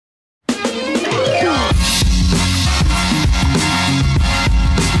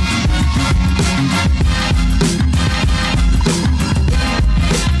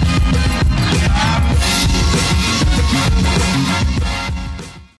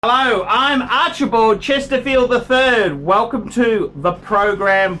Hello, I'm Archibald Chesterfield III. Welcome to the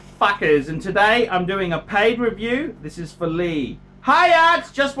program Fuckers, and today I'm doing a paid review. This is for Lee. Hi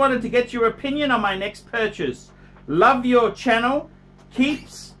Arch, just wanted to get your opinion on my next purchase. Love your channel,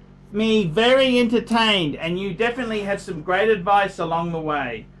 keeps me very entertained, and you definitely have some great advice along the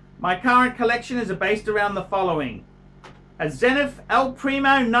way. My current collection is based around the following: a Zenith El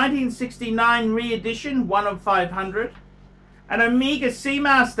Primero 1969 re-edition, 1 of 500. An Omega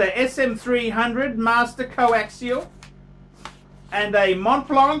Seamaster SM300 Master Coaxial, and a Mont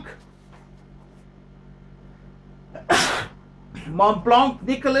Blanc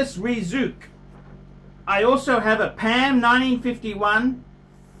Nicholas Rizouk. I also have a PAM 1951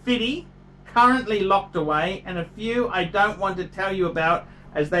 Fitty currently locked away, and a few I don't want to tell you about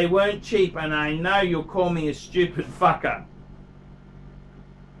as they weren't cheap, and I know you'll call me a stupid fucker.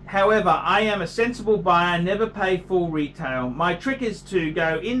 However, I am a sensible buyer, never pay full retail. My trick is to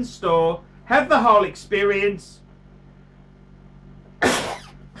go in store, have the whole experience,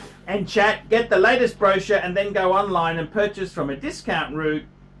 and chat, get the latest brochure, and then go online and purchase from a discount route.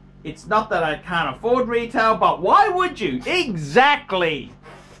 It's not that I can't afford retail, but why would you? Exactly!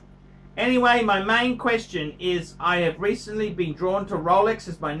 Anyway, my main question is, I have recently been drawn to Rolex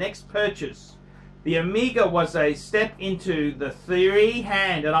as my next purchase. The Omega was a step into the three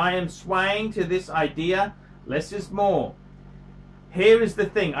hand, and I am swaying to this idea, less is more. Here is the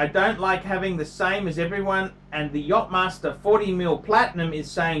thing, I don't like having the same as everyone, and the Yachtmaster 40mm Platinum is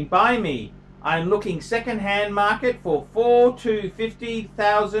saying buy me. I'm looking second hand market for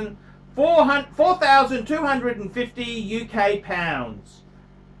 4,250 UK pounds.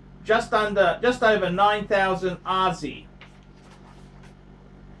 Just over 9,000 Aussie.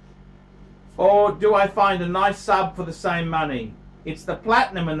 Or do I find a nice sub for the same money? It's the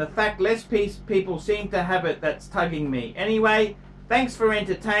Platinum and the fact less people seem to have it that's tugging me. Anyway, thanks for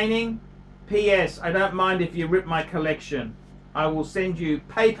entertaining. P.S. I don't mind if you rip my collection. I will send you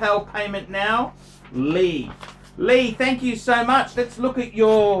PayPal payment now. Lee. Lee, thank you so much. Let's look at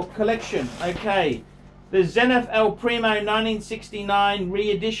your collection. Okay. The Zenith El Primero 1969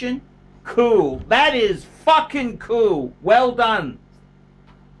 re-edition. Cool. That is fucking cool. Well done.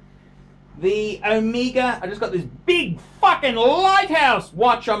 The Omega, I just got this big fucking lighthouse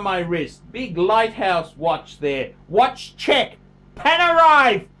watch on my wrist. Big lighthouse watch there. Watch check.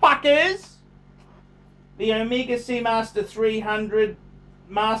 Panerai, fuckers! The Omega Seamaster 300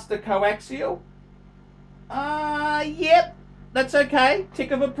 Master Coaxial. Yep. That's okay. Tick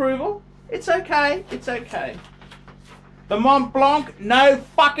of approval. It's okay. It's okay. The Mont Blanc, no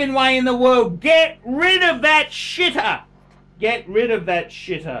fucking way in the world. Get rid of that shitter. Get rid of that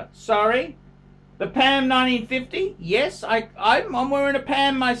shitter. Sorry. The PAM 1950. Yes, I'm wearing a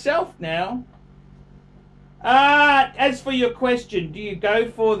PAM myself now. As for your question, do you go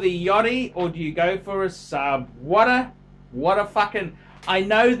for the Yachty or do you go for a sub? What a fucking... I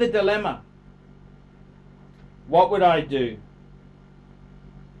know the dilemma. What would I do?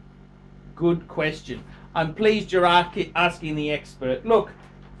 Good question. I'm pleased you're asking the expert. Look,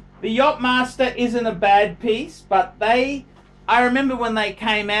 the Yachtmaster isn't a bad piece, but I remember when they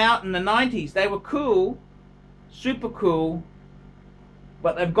came out in the 90s, they were cool, super cool,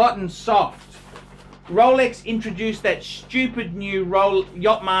 but they've gotten soft. Rolex introduced that stupid new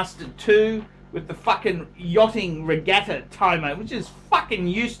Yachtmaster 2 with the fucking yachting regatta timer, which is fucking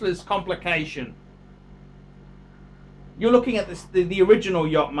useless complication. You're looking at the original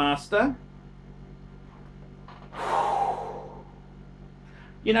Yachtmaster.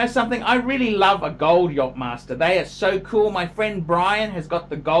 You know something? I really love a gold Yachtmaster. They are so cool. My friend Brian has got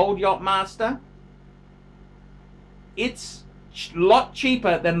the gold Yachtmaster. It's a lot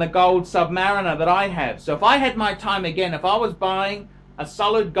cheaper than the gold Submariner that I have. So if I had my time again, if I was buying a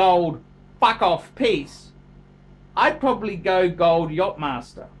solid gold fuck-off piece, I'd probably go gold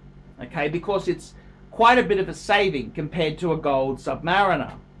Yachtmaster. Okay, because it's quite a bit of a saving compared to a gold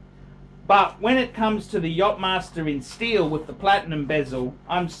Submariner. But when it comes to the Yachtmaster in steel with the platinum bezel,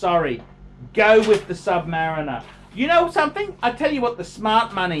 I'm sorry, go with the Submariner. You know something? I tell you what the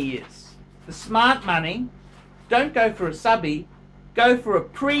smart money is. The smart money, don't go for a subby, go for a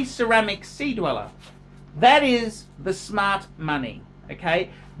pre-ceramic sea dweller. That is the smart money,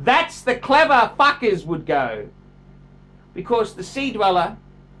 okay? That's the clever fuckers would go. Because the sea dweller,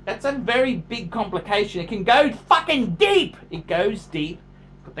 that's a very big complication. It can go fucking deep. It goes deep.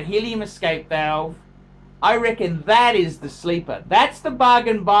 Got the helium escape valve. I reckon that is the sleeper. That's the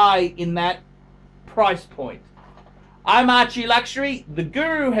bargain buy in that price point. I'm ArchieLuxury. The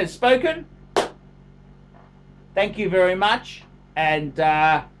guru has spoken. Thank you very much. And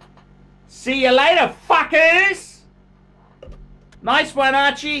see you later, fuckers! Nice one,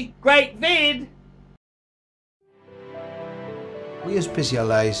 Archie. Great vid. We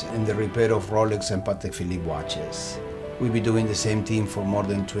specialize in the repair of Rolex and Patek Philippe watches. We've been doing the same thing for more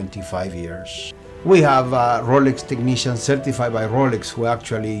than 25 years. We have Rolex technicians certified by Rolex who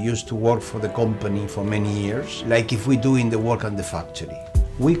actually used to work for the company for many years, like if we're doing the work on the factory.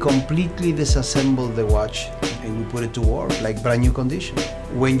 We completely disassemble the watch and we put it to work like brand new condition.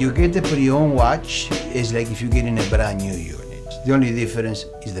 When you get a pre-owned watch, it's like if you're getting a brand new unit. The only difference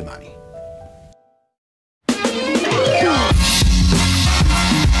is the money.